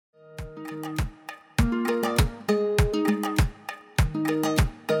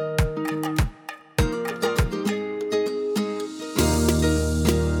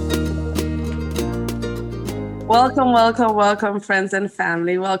Welcome, welcome, welcome, friends and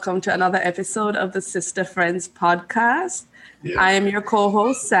family. Welcome to another episode of the Sista Friends podcast. Yeah. I am your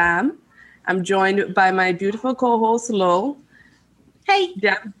co-host, Sam. I'm joined by my beautiful co-host, Lo. Hey.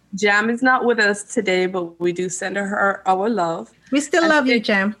 Jam is not with us today, but we do send her our love. We still love you,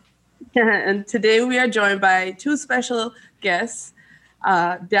 Jam. And today we are joined by two special guests,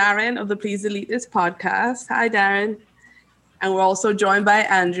 Darren of the Please Delete This podcast. Hi, Darren. And we're also joined by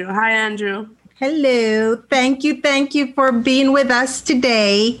Andrew. Hi, Andrew. Hello. Thank you for being with us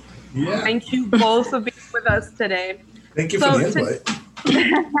today. Yeah. Thank you both for being with us today. Thank you for the invite.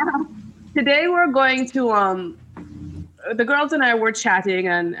 Today we're going to, the girls and I were chatting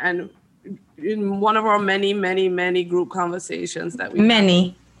and in one of our many group conversations that we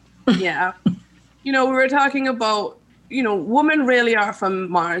had. Yeah. We were talking about, women really are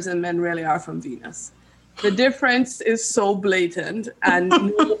from Mars and men really are from Venus. The difference is so blatant and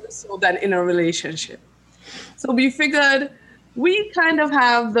more so than in a relationship. So we figured we kind of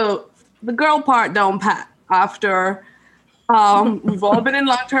have the girl part down pat after we've all been in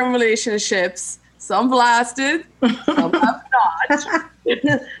long-term relationships. Some lasted, some have not.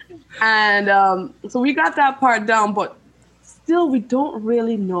 And so we got that part down, but still we don't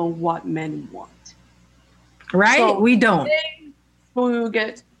really know what men want. Right? So we don't. Today, we will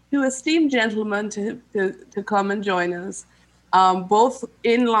get two esteemed gentlemen to come and join us, both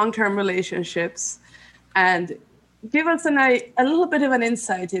in long-term relationships, and give us a little bit of an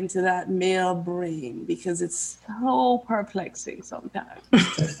insight into that male brain, because it's so perplexing sometimes.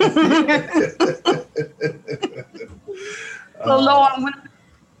 So, Lo, I'm going to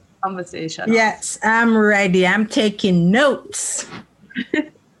conversation. Yes, I'm ready. I'm taking notes.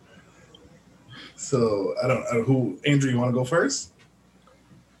 So, I don't know who, Andrew, you want to go first?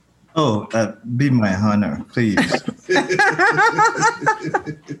 Oh, be my honor, please.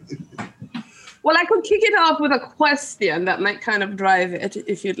 Well, I could kick it off with a question that might kind of drive it,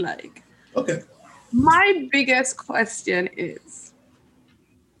 if you'd like. Okay. My biggest question is,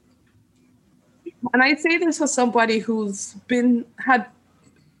 and I say this for somebody who's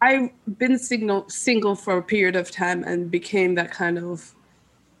I've been single for a period of time and became that kind of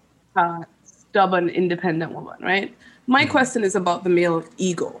stubborn, independent woman, right? My question is about the male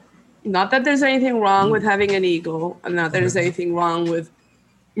ego. Not that there's anything wrong with having an ego, and not that there's anything wrong with,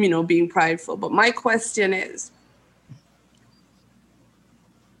 being prideful. But my question is,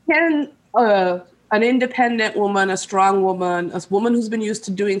 can an independent woman, a strong woman, a woman who's been used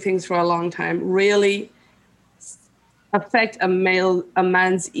to doing things for a long time, really affect a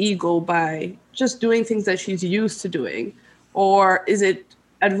man's ego by just doing things that she's used to doing? Or is it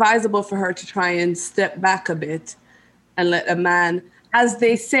advisable for her to try and step back a bit and let a man, as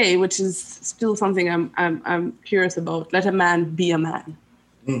they say, which is still something I'm curious about, let a man be a man?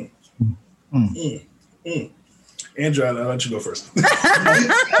 Andrew, I'll let you go first.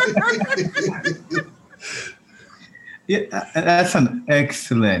 Yeah, that's an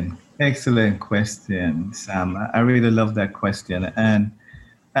excellent question, Sam. I really love that question. And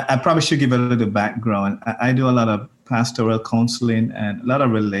I probably should give a little background. I do a lot of pastoral counseling and a lot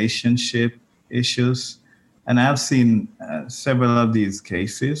of relationship issues. And I've seen several of these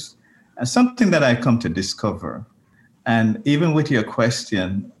cases. Something that I come to discover, and even with your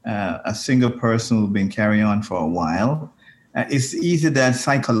question, a single person who's been carrying on for a while, it's easy that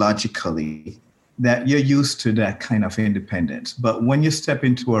psychologically that you're used to that kind of independence. But when you step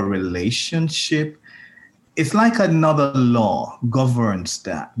into a relationship, it's like another law governs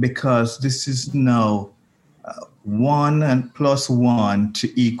that, because this is now 1 and plus 1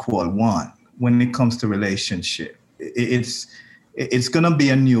 to equal 1. When it comes to relationship, it's going to be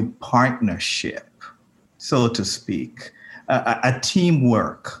a new partnership, so to speak, a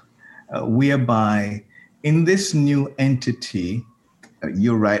teamwork, whereby in this new entity,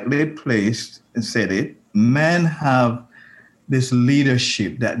 you rightly placed and said it, men have this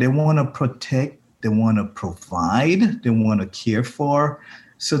leadership that they want to protect, they want to provide, they want to care for.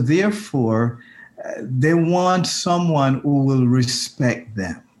 So therefore, they want someone who will respect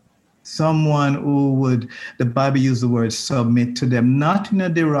them. Someone who would, the Bible uses the word submit to them, not in a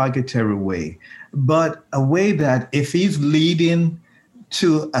derogatory way, but a way that if he's leading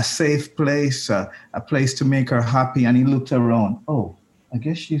to a safe place, a place to make her happy, and he looked around, oh, I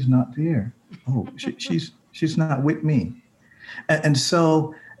guess she's not there. Oh, she's not with me. And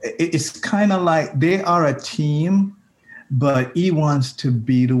so it's kind of like they are a team, but he wants to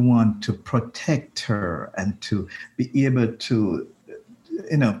be the one to protect her and to be able to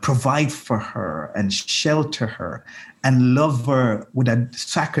provide for her and shelter her and love her with a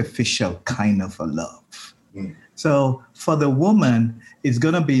sacrificial kind of a love. So for the woman, it's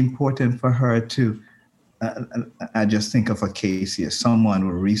going to be important for her to I just think of a case here. Someone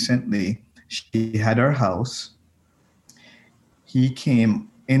who recently, she had her house. He came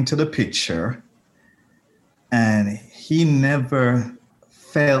into the picture and he never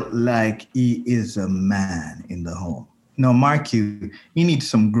felt like he is a man in the home. Now, mark you, he needs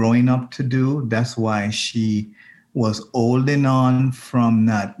some growing up to do. That's why she was holding on from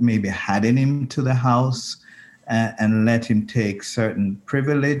not maybe having him to the house and let him take certain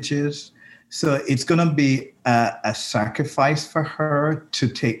privileges. So it's going to be a sacrifice for her to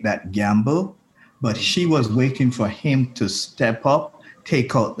take that gamble. But she was waiting for him to step up,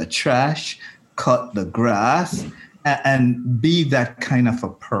 take out the trash, cut the grass, and be that kind of a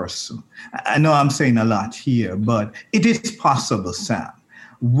person. I know I'm saying a lot here, but it is possible, Sam,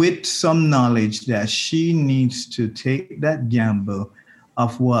 with some knowledge that she needs to take that gamble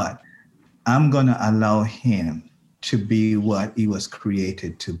of what? I'm going to allow him to be what he was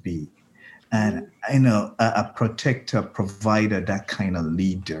created to be. And, a protector, provider, that kind of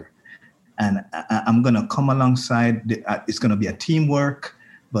leader. And I'm going to come alongside. It's going to be a teamwork,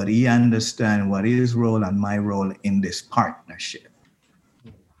 but he understands what his role and my role in this partnership.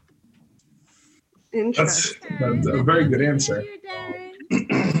 That's a very good answer.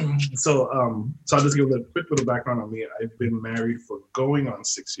 So I'll just give a quick little background on me. I've been married for going on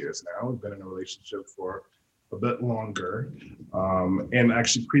 6 years now. I've been in a relationship for a bit longer. And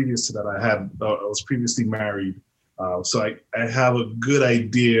actually previous to that, I was previously married. So I have a good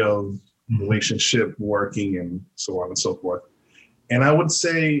idea of relationship working and so on and so forth. And I would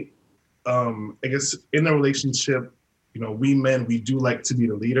say, I guess in a relationship, we men, we do like to be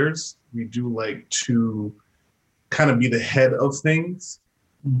the leaders. We do like to kind of be the head of things.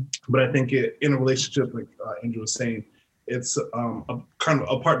 But I think in a relationship, like Andrew was saying, it's a kind of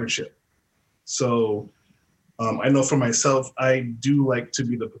a partnership. So I know for myself, I do like to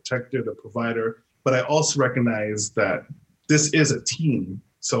be the protector, the provider, but I also recognize that this is a team.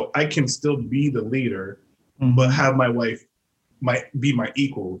 So I can still be the leader, but have my wife be my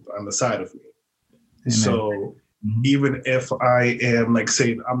equal on the side of me. Amen. So even if I am, like,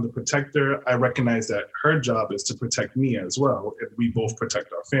 say, I'm the protector, I recognize that her job is to protect me as well, and we both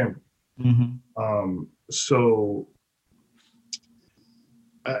protect our family. So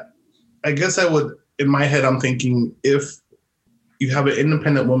I guess I would, in my head, I'm thinking, if you have an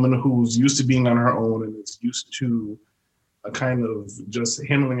independent woman who's used to being on her own and is used to a kind of just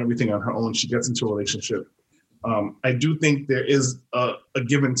handling everything on her own, she gets into a relationship. I do think there is a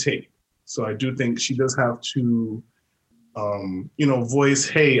give and take. So I do think she does have to, voice,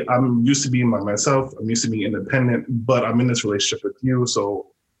 hey, I'm used to being by myself. I'm used to being independent, but I'm in this relationship with you.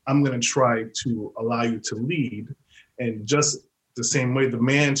 So I'm going to try to allow you to lead. And just the same way, the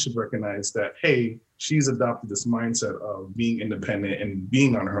man should recognize that, hey, she's adopted this mindset of being independent and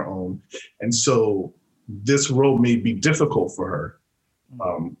being on her own. And so this role may be difficult for her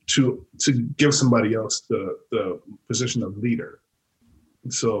to give somebody else the position of leader.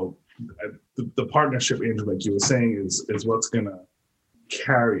 So the partnership, Andrew, like you were saying, is what's going to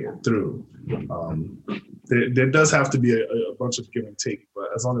carry it through. There does have to be a bunch of give and take, but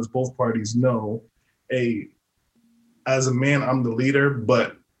as long as both parties know, hey, as a man, I'm the leader,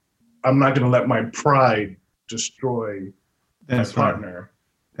 but I'm not going to let my pride destroy my partner.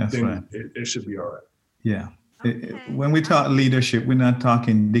 That's right. It should be all right. Yeah. Okay. When we talk leadership, we're not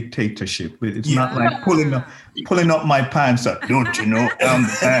talking dictatorship. It's not like pulling up my pants up. Don't you know I'm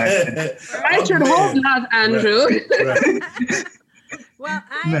the man? I should hope not, Andrew. Right. Well,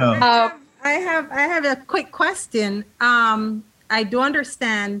 I have a quick question. I do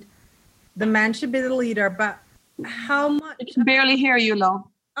understand the man should be the leader, but how much? I can barely hear you, Lo.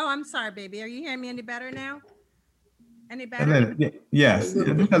 Oh, I'm sorry, baby. Are you hearing me any better now? Any better? Yes, a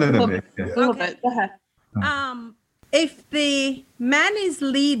little bit. Yeah. A little bit. Go ahead. If the man is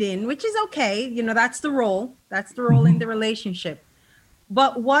leading, which is okay, that's the role. That's the role in the relationship.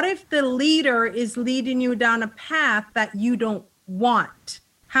 But what if the leader is leading you down a path that you don't want?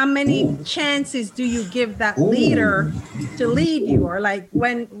 How many chances do you give that leader to lead you? Or like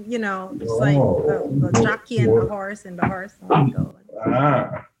when, it's like the jockey and the horse and the horse. Right?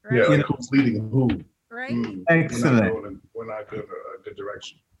 Yeah, like who's leading who? Right. Excellent. We're not going a good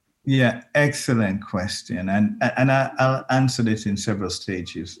direction. Yeah, excellent question. And I'll answer this in several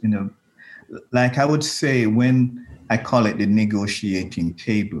stages. Like I would say, when I call it the negotiating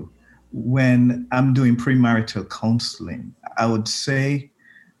table, when I'm doing premarital counseling, I would say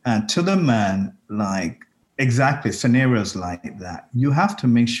to the man, like exactly scenarios like that, you have to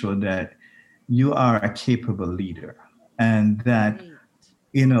make sure that you are a capable leader and that,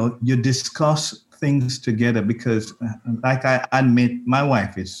 you discuss things together, because like I admit, my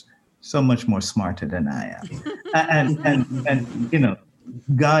wife is so much more smarter than I am. And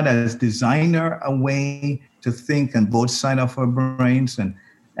God has designed her a way to think on both sides of our brains. And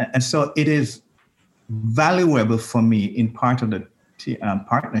so it is valuable for me in part of the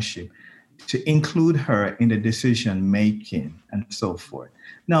partnership to include her in the decision making and so forth.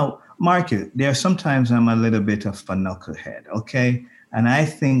 Now, Marcus, there are sometimes I'm a little bit of a knucklehead, okay? And I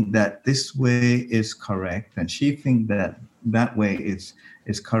think that this way is correct, and she thinks that that way is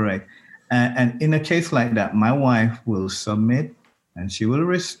correct. And in a case like that, my wife will submit and she will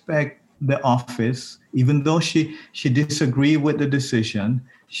respect the office, even though she disagree with the decision,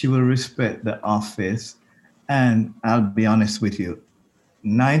 she will respect the office. And I'll be honest with you,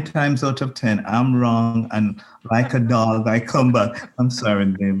 9 times out of 10, I'm wrong. And like a dog, I come back. I'm sorry,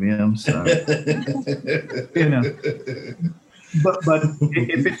 baby. I'm sorry. But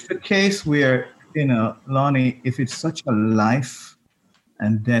if it's the case where, Lonnie, if it's such a life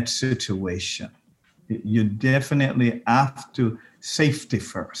and death situation, you definitely have to safety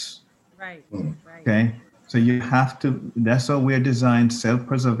first. Right. Okay. So you have to, that's how we're designed,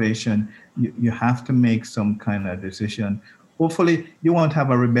 self-preservation. You have to make some kind of decision. Hopefully you won't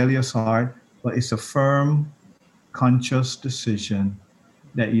have a rebellious heart, but it's a firm, conscious decision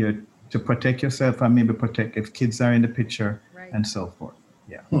that you're to protect yourself and maybe protect if kids are in the picture and so forth.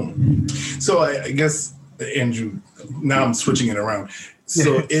 Yeah. So I guess, Andrew, now I'm switching it around.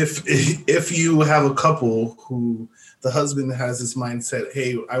 So if you have a couple who the husband has this mindset,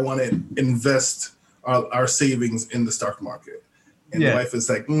 hey, I want to invest our savings in the stock market. And the wife is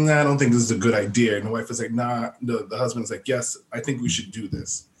like, I don't think this is a good idea. And the wife is like, nah. The husband's like, yes, I think we should do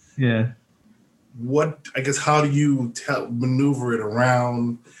this. Yeah. How do you maneuver it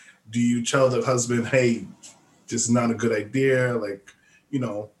around? Do you tell the husband, hey, this is not a good idea?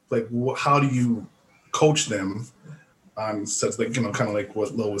 How do you coach them on such, kind of like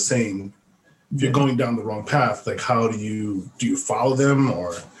what Lo was saying? If you're going down the wrong path, how do you follow them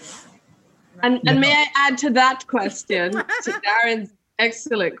or? And may I add to that question, to Darren's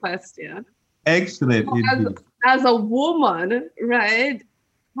excellent question? Excellent. As a woman, right?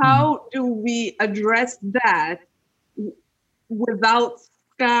 How do we address that without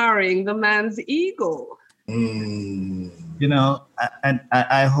scarring the man's ego? And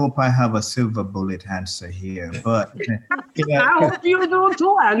I hope I have a silver bullet answer here, but I hope you do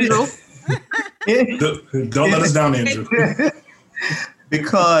too, Andrew. Don't let us down, Andrew.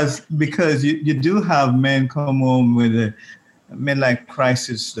 Because you do have men come home with a midlife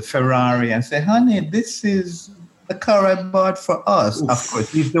crisis, the Ferrari, and say, honey, this is the car I bought for us. Oof. Of course,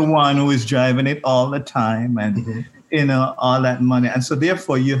 he's the one who is driving it all the time and, all that money. And so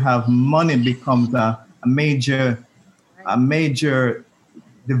therefore you have money becomes a major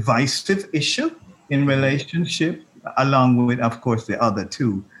divisive issue in relationship, along with, of course, the other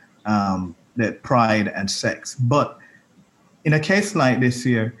two, the pride and sex. But in a case like this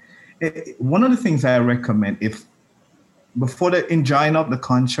here, one of the things I recommend, if before in drawing up the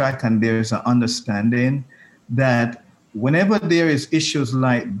contract and there's an understanding that whenever there is issues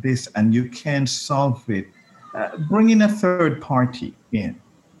like this and you can't solve it, bring in a third party in,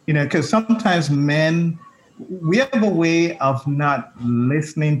 because sometimes men, we have a way of not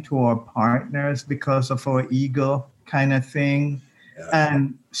listening to our partners because of our ego kind of thing. Yeah.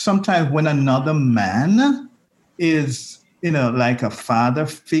 And sometimes when another man is, like a father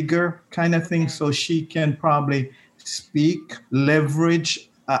figure kind of thing, so she can probably speak, leverage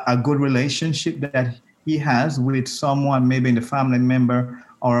a good relationship that he has with someone, maybe in the family member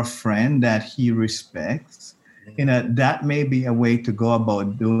or a friend that he respects. That may be a way to go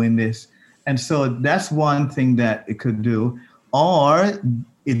about doing this. And so that's one thing that it could do. Or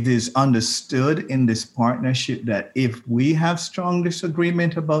it is understood in this partnership that if we have strong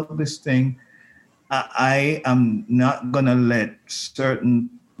disagreement about this thing, I am not going to let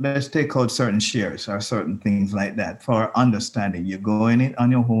let's take out certain shares or certain things like that for understanding. You're going it on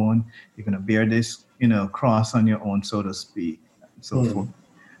your own. You're going to bear this, cross on your own, so to speak, and so forth.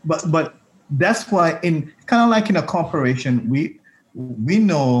 But that's why kind of like in a corporation, we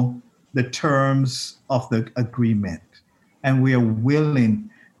know the terms of the agreement and we are willing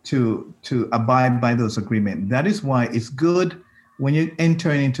to abide by those agreements. That is why it's good when you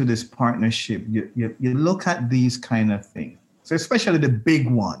enter into this partnership, you look at these kind of things. So especially the big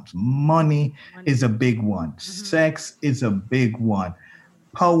ones. Money is a big one. Mm-hmm. Sex is a big one.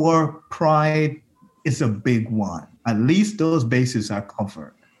 Power, pride is a big one. At least those bases are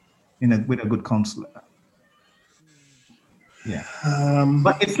covered with a good counselor. Yeah.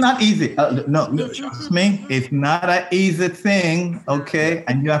 But it's not easy. No, trust me, it's not an easy thing, okay?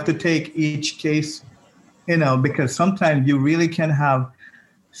 And you have to take each case, because sometimes you really can have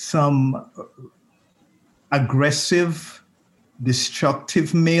some aggressive,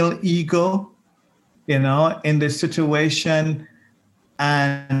 destructive male ego, in the situation,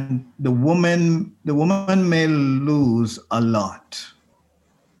 and the woman may lose a lot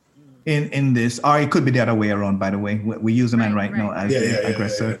in this, or it could be the other way around. By the way, we use a man right now as the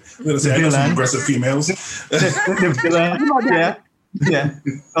aggressor. I'm gonna say I know some aggressive females. The villain. Yeah.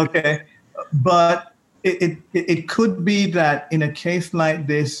 Okay, but it could be that in a case like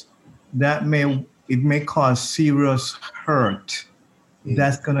this, it may cause serious hurt.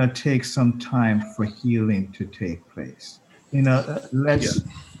 That's gonna take some time for healing to take place. So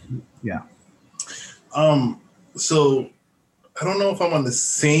I don't know if I'm on the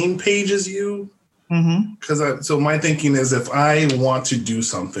same page as you. Because so my thinking is, if I want to do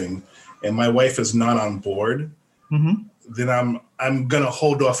something and my wife is not on board, then I'm gonna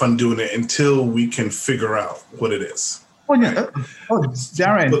hold off on doing it until we can figure out what it is.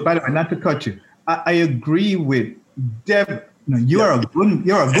 Darren, by the way, not to cut you, I agree with Deb. No, you're a good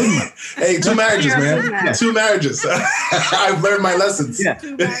man. Hey, 2 marriages, man. Yeah. 2 marriages. I've learned my lessons. Yeah.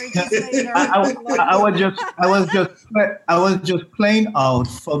 2 marriages later. I was just playing out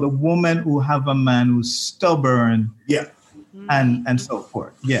for the woman who have a man who's stubborn. Yeah. And so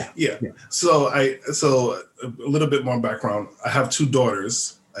forth. Yeah. So a little bit more background. I have 2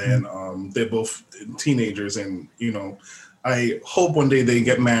 daughters, and they're both teenagers, and I hope one day they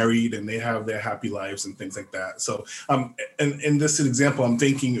get married and they have their happy lives and things like that. So, and in this example, I'm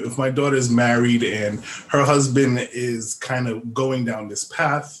thinking if my daughter's married and her husband is kind of going down this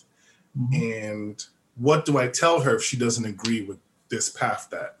path, and what do I tell her if she doesn't agree with this path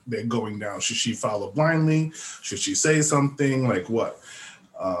that they're going down? Should she follow blindly? Should she say something? Like what?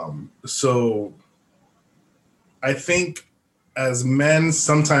 So I think as men,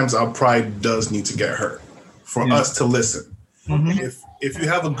 sometimes our pride does need to get hurt for us to listen. If you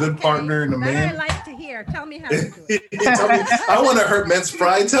have a good partner and a man, I like to hear. Tell me how to do it. Tell me, I want to hurt men's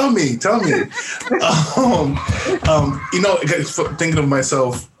pride. Tell me. Thinking of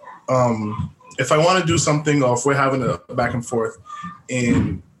myself, if I want to do something, or if we're having a back and forth,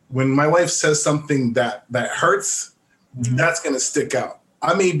 and when my wife says something that hurts, that's gonna stick out.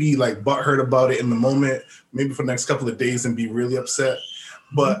 I may be like butthurt about it in the moment, maybe for the next couple of days, and be really upset.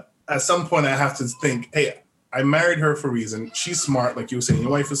 But at some point, I have to think, hey, I married her for a reason. She's smart, like you were saying.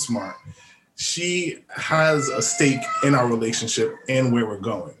 Your wife is smart. She has a stake in our relationship and where we're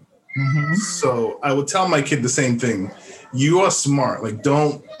going. So I would tell my kid the same thing. You are smart. Like,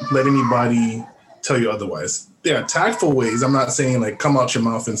 don't let anybody tell you otherwise. There are tactful ways. I'm not saying like come out your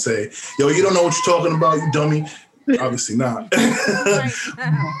mouth and say, yo, you don't know what you're talking about, you dummy. Obviously not.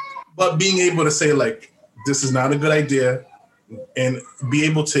 But being able to say like, this is not a good idea, and be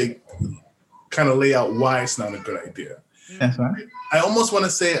able to kind of lay out why it's not a good idea. That's right. I almost want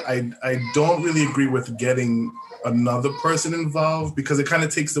to say I don't really agree with getting another person involved, because it kind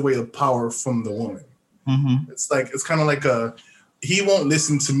of takes away the power from the woman. It's kind of like he won't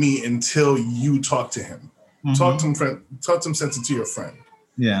listen to me until you talk to him. Talk to him sense to your friend.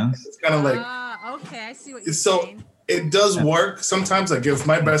 Yeah. It's kind of like okay, I see what you're saying. It does work sometimes. Like if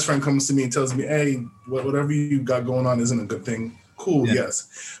my best friend comes to me and tells me, hey, whatever you got going on isn't a good thing. Cool,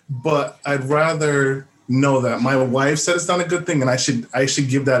 yes. But I'd rather know that my wife said it's not a good thing, and I should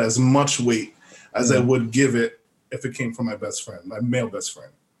give that as much weight as I would give it if it came from my best friend, my male best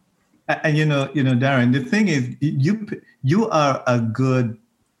friend. And Darren, the thing is, you are a good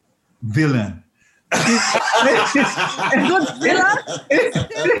villain. Good villain?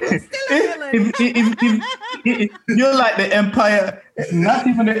 You're like the Empire, not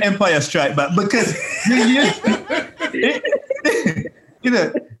even the Empire Strike Back, because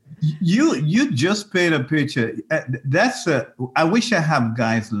you just paint a picture. I wish I have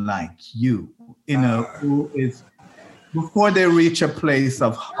guys like you, who is, before they reach a place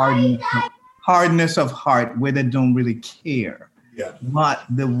of hardness of heart where they don't really care what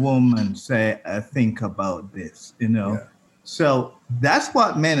the woman say, think about this, So that's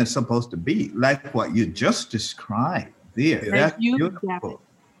what men are supposed to be, like what you just described there. That's beautiful.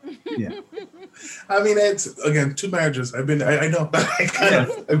 Yeah. I mean, it's again 2 marriages. I know. I've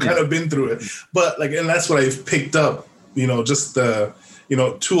kind of been through it, but and that's what I've picked up. Just to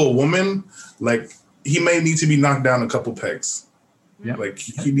a woman, like he may need to be knocked down a couple pegs. Yeah. Like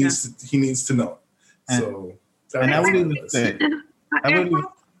he needs to know. So. And I would even say,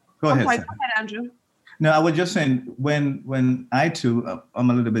 go ahead, Andrew. No, I was just saying when I too, I'm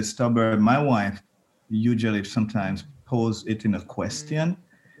a little bit stubborn. My wife usually sometimes pose it in a question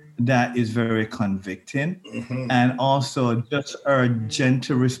that is very convicting, and also just her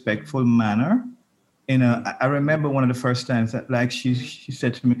gentle, respectful manner, I remember one of the first times that like she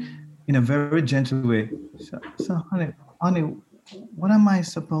said to me in a very gentle way, so honey, what am I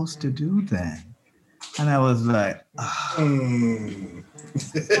supposed to do then? And I was like,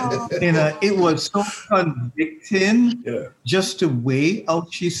 it was so convicting just the way how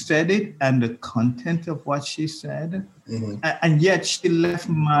she said it and the content of what she said. And yet she left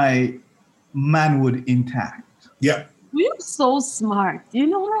my manhood intact. Yeah. You're so smart. You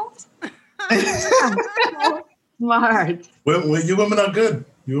know that? So smart. Well, you women are good.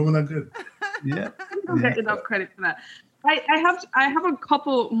 You women are good. Yeah. I don't get enough credit for that. I have a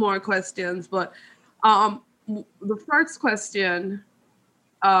couple more questions, but the first question,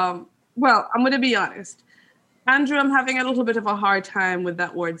 well, I'm going to be honest. Andrew, I'm having a little bit of a hard time with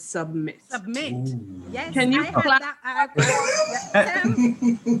that word submit. Submit. Ooh. Yes, Can you I had that.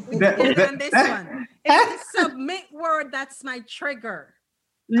 On this one. It's the submit word that's my trigger.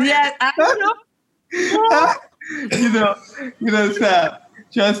 Yeah, I know. Sam,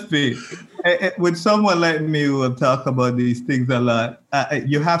 trust me. With someone like me who will talk about these things a lot,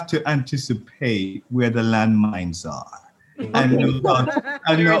 you have to anticipate where the landmines are. And know how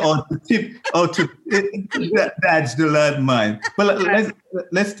to that's the landmine. But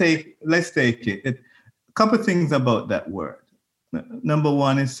let's take it. A couple of things about that word. Number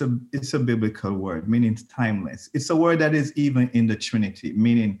one, it's a biblical word, meaning it's timeless. It's a word that is even in the Trinity,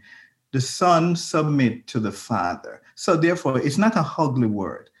 meaning the Son submit to the Father. So therefore, it's not a ugly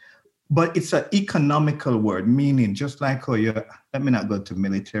word, but it's an economical word, meaning just like how let me not go to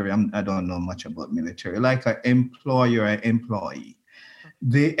military. I don't know much about military. Like an employer, an employee.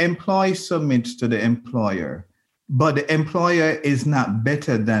 The employee submits to the employer, but the employer is not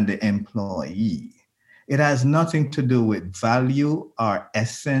better than the employee. It has nothing to do with value or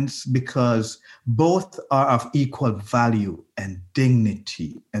essence because both are of equal value and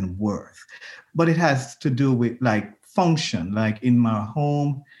dignity and worth. But it has to do with like function, like in my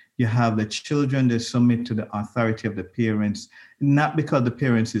home, you have the children, they submit to the authority of the parents, not because the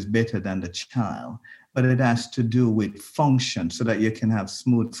parents is better than the child, but it has to do with function so that you can have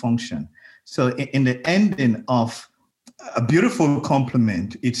smooth function. So in the ending of a beautiful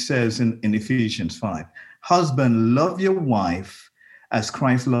compliment, it says in Ephesians 5, husband, love your wife as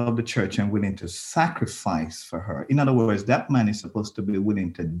Christ loved the church and willing to sacrifice for her. In other words, that man is supposed to be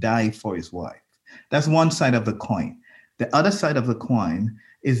willing to die for his wife. That's one side of the coin. The other side of the coin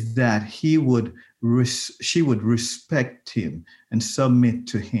is that she would respect him and submit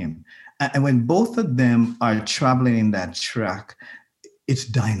to him. And when both of them are traveling in that track, it's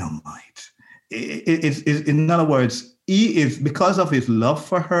dynamite. In other words, he is, because of his love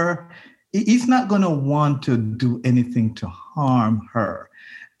for her, he's not going to want to do anything to harm her.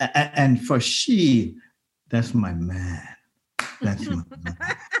 And for she, that's my man. That's my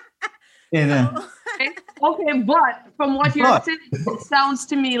man. Okay, but from what you're saying, it sounds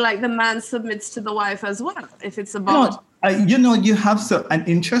to me like the man submits to the wife as well. If it's about, you have and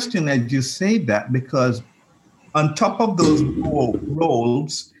interesting that you say that because on top of those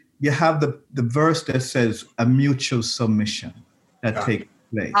roles, you have the verse that says a mutual submission that takes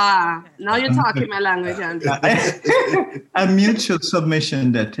place. Now you're talking my language, Andrew. A mutual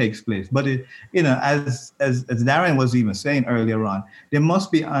submission that takes place. But as Darren was even saying earlier on, there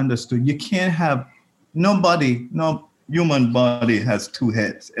must be understood. You can't have no human body has two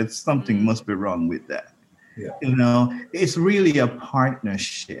heads. It's something must be wrong with that. Yeah. It's really a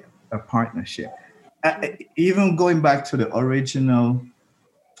partnership. Even going back to the original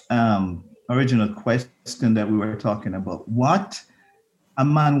question that we were talking about, what a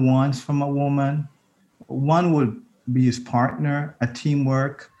man wants from a woman, one would be his partner, a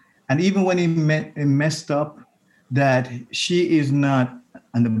teamwork, and even when he messed up, that she is not,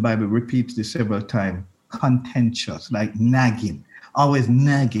 and the Bible repeats this several times, contentious, like nagging, always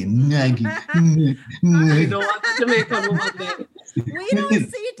nagging. You don't want to make a woman there. We don't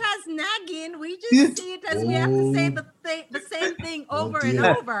see it as nagging. We just see it as we have to say the same thing over and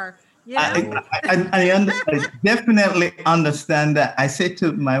over. I definitely understand that. I say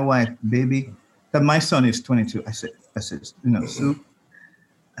to my wife, baby, that my son is 22. I said, Sue,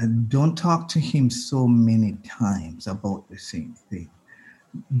 don't talk to him so many times about the same thing.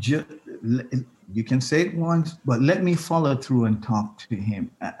 You can say it once, but let me follow through and talk to him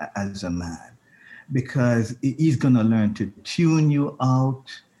as a man, because he's going to learn to tune you out,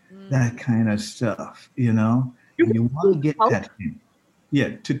 that kind of stuff, You want to get that in.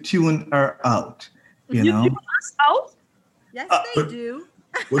 Yeah, to tune her out, You tune us out? Yes, they do.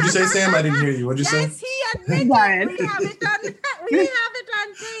 What'd you say, Sam? I didn't hear you. What'd you say? Yes, he admitted. We have it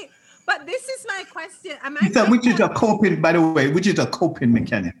on tape. But this is my question. Which is a coping, by the way, which is a coping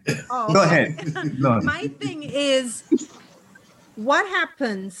mechanism. Oh, go ahead. My thing is, what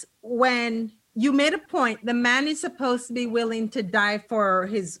happens when you made a point? The man is supposed to be willing to die for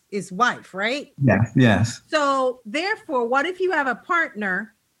his wife, right? Yeah. Yes. So therefore, what if you have a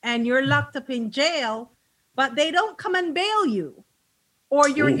partner and you're locked up in jail, but they don't come and bail you? Or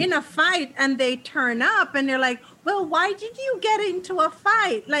you're in a fight and they turn up and they're like, well, why did you get into a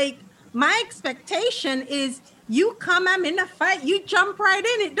fight? Like, my expectation is you come, I'm in a fight, you jump right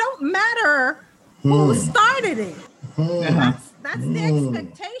in. It don't matter who started it. That's the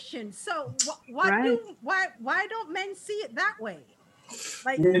expectation. So why don't men see it that way?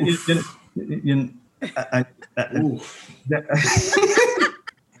 Like,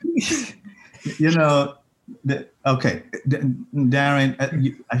 okay,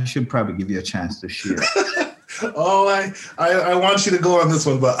 Darren, I should probably give you a chance to share. I want you to go on this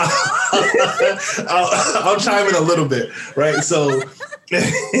one, but I'll chime in a little bit, right? So,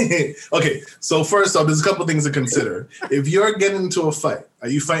 okay. So first off, there's a couple things to consider. If you're getting into a fight, are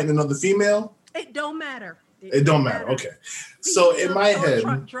you fighting another female? It don't matter. It don't matter. Okay. So in my head,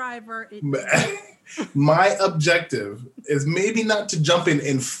 truck driver, my objective is maybe not to jump in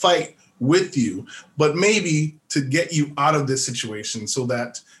and fight with you, but maybe to get you out of this situation so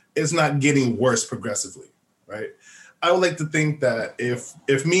that it's not getting worse progressively, right? I would like to think that if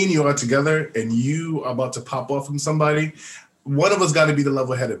me and you are together and you are about to pop off from somebody, one of us got to be the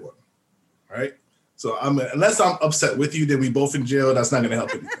level-headed one, right? So unless I'm upset with you, then we both in jail. That's not going to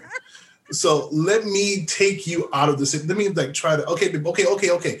help anything. So let me take you out of this. Let me try to,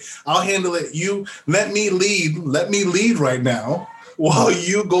 okay. I'll handle it. You let me lead right now. While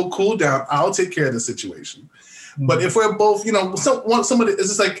you go cool down, I'll take care of the situation. Mm-hmm. But if we're both, somebody, it's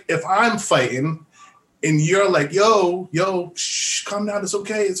just like if I'm fighting and you're like, yo, shh, calm down. It's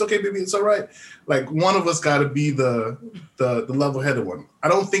okay, baby. It's all right. Like one of us got to be the level-headed one. I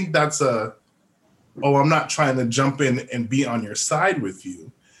don't think that's I'm not trying to jump in and be on your side with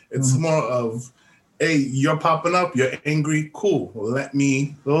you. It's more of, hey, you're popping up, you're angry, cool. Let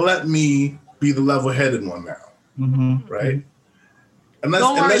me be the level-headed one now, right?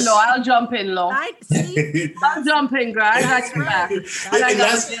 Don't worry, Lo. I'll jump in, Lo. I'll jump in, girl. I got your back.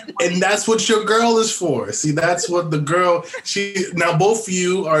 And that's what your girl is for. See, that's what the girl. Now both of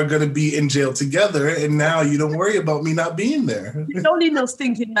you are gonna be in jail together, and now you don't worry about me not being there. You don't need no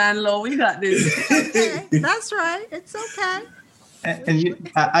stinking man, Lo. We got this. Okay. That's right. It's okay.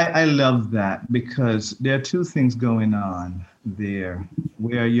 And I love that because there are two things going on there,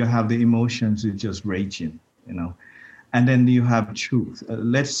 where you have the emotions is just raging, and then you have truth.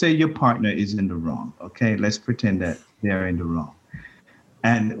 Let's say your partner is in the wrong, okay? Let's pretend that they're in the wrong.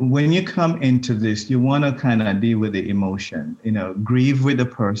 And when you come into this, you want to kind of deal with the emotion, grieve with the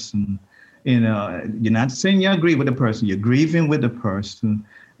person. You're not saying you agree with the person, you're grieving with the person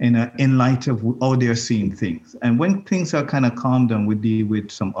in light of how they're seeing things. And when things are kind of calmed down, we deal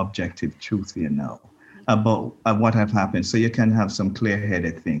with some objective truth, about what have happened. So you can have some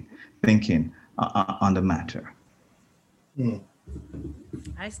clear-headed thinking on the matter.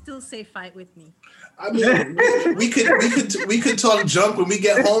 I still say fight with me. I mean, we could talk junk when we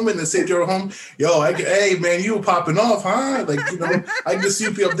get home and say you're home. Yo, hey man, you were popping off, huh? I can see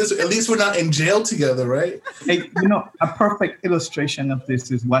you up this. At least we're not in jail together, right? Hey, a perfect illustration of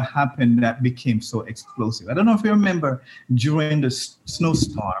this is what happened that became so explosive. I don't know if you remember during the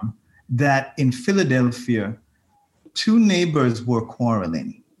snowstorm that in Philadelphia, two neighbors were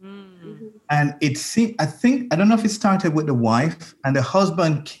quarreling. And it seemed, I don't know if it started with the wife, and the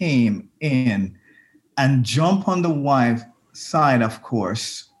husband came in and jumped on the wife's side, of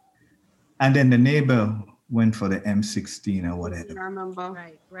course. And then the neighbor went for the M16 or whatever. I remember.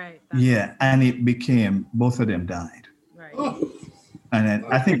 Right. Yeah, and it became, both of them died. Right. And then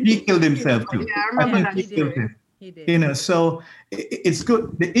I think he killed himself too. Yeah, I remember that. He did. So it's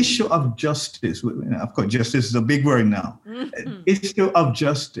good. The issue of justice, of course, justice is a big word now. Issue of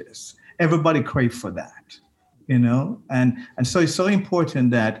justice. Everybody crave for that, and so it's so important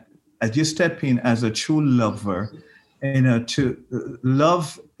that as you step in as a true lover, to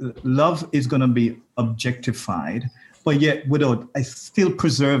love is going to be objectified, but yet without still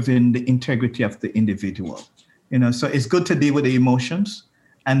preserving the integrity of the individual, so it's good to deal with the emotions,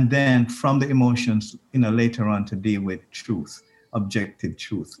 and then from the emotions, later on to deal with truth, objective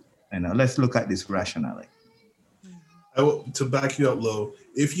truth. Let's look at this rationally. To back you up, Lo,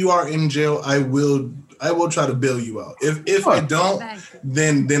 if you are in jail, I will try to bail you out. If I don't,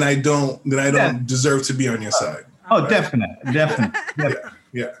 then I don't deserve to be on your side. Oh, right? Definitely.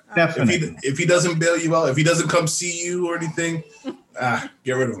 Yeah. Definitely. If he doesn't bail you out, if he doesn't come see you or anything,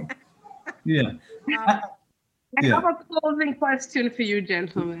 get rid of him. Yeah. I have a closing question for you,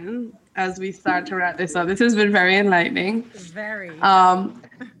 gentlemen, as we start to wrap this up. This has been very enlightening. Very.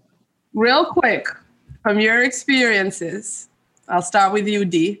 Real quick, from your experiences, I'll start with you,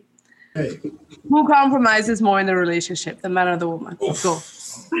 D. Hey. Who compromises more in the relationship, the man or the woman? Oof. Go.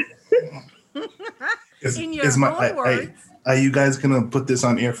 In your own words. Are you guys gonna put this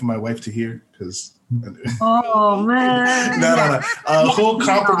on air for my wife to hear? Because oh man, no. Who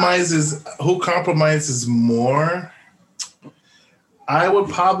compromises more? I would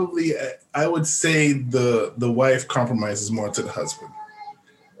say the wife compromises more to the husband.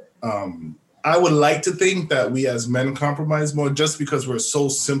 I would like to think that we as men compromise more, just because we're so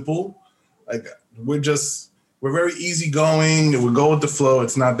simple. Like we're very easygoing and we go with the flow.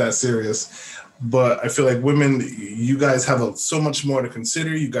 It's not that serious. But I feel like women, you guys have so much more to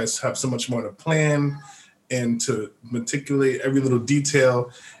consider. You guys have so much more to plan and to meticulate every little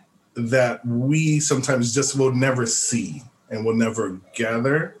detail that we sometimes just will never see and will never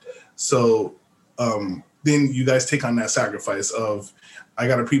gather. So then you guys take on that sacrifice of, I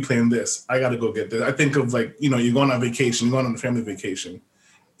got to pre-plan this. I got to go get this. I think of like, you're going on vacation, you're going on a family vacation.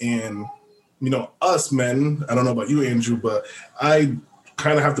 And, us men, I don't know about you, Andrew, but I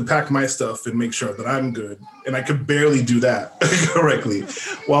kind of have to pack my stuff and make sure that I'm good. And I could barely do that correctly.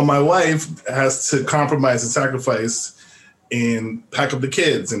 While my wife has to compromise and sacrifice and pack up the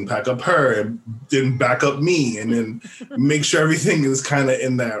kids and pack up her and then back up me and then make sure everything is kind of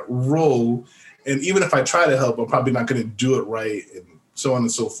in that role. And even if I try to help, I'm probably not going to do it right and so on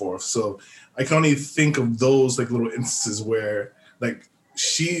and so forth. So I can only think of those like little instances where like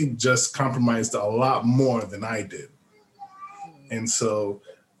she just compromised a lot more than I did. And so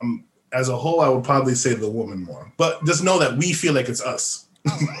as a whole, I would probably say the woman more. But just know that we feel like it's us.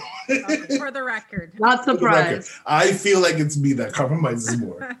 Okay, for the record. Not surprised. I feel like it's me that compromises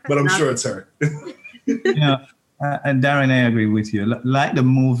more, but I'm sure it's her. And Darren, I agree with you. Like the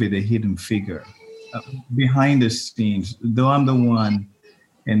movie, The Hidden Figure, behind the scenes, though I'm the one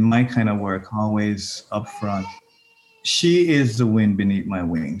in my kind of work always up front, she is the wind beneath my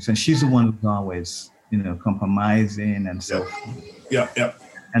wings. And she's the one who's always, compromising and so forth. Yeah.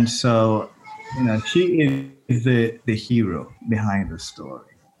 And so, she is the hero behind the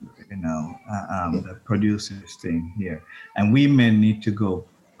story, that produces thing here. And we men need to go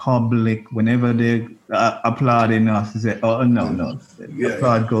public whenever they applauding us. Say, oh, no. The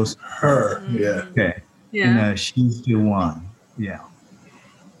applaud goes to her. Yeah. Okay. Yeah. She's the one. Yeah.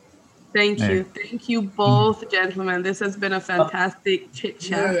 Thank you both, gentlemen. This has been a fantastic chit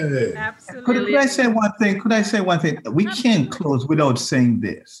chat. Absolutely. Could I say one thing? We can't close without saying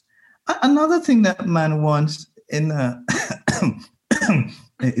this. Another thing that man wants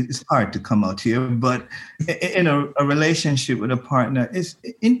it's hard to come out here, but in a relationship with a partner is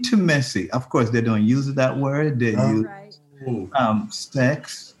intimacy. Of course, they don't use that word. They use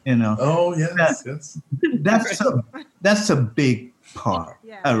sex. Oh yes, yes. That's a big part.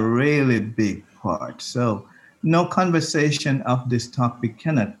 A really big part. So no conversation of this topic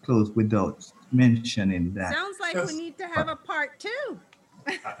cannot close without mentioning that. Sounds like we need to have a part 2.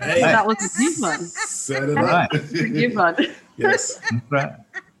 Hey, that was a good one. Set it up. That's a good one. Yes. That's right.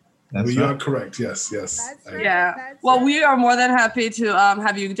 You are correct. Yes. That's right. Yeah. Well, we are more than happy to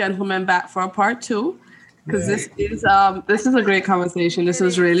have you gentlemen back for a part 2, because this is a great conversation. This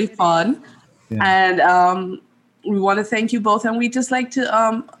was really fun. Yeah. And we want to thank you both, and we just like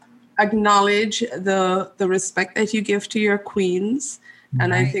to acknowledge the respect that you give to your queens,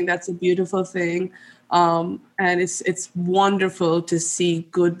 and I think that's a beautiful thing. And it's wonderful to see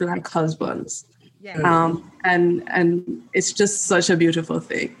good Black husbands, and it's just such a beautiful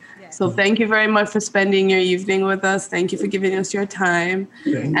thing. So thank you very much for spending your evening with us. Thank you for giving us your time,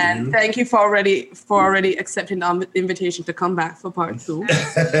 thank you for already accepting the invitation to come back for part 2.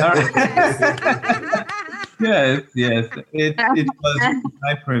 Yes. It was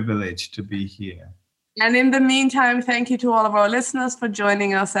my privilege to be here. And in the meantime, thank you to all of our listeners for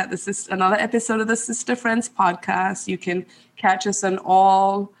joining us at another episode of the Sister Friends podcast. You can catch us on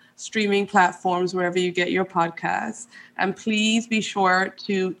all streaming platforms, wherever you get your podcasts. And please be sure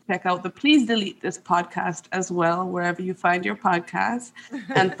to check out the Please Delete This podcast as well, wherever you find your podcasts.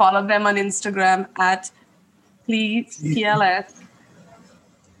 And follow them on Instagram at PLS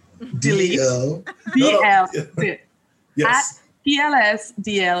Delete DL at PLS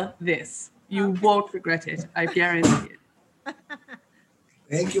DL this. You won't regret it. I guarantee it.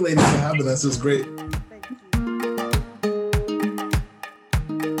 Thank you, ladies, for having us. It was great.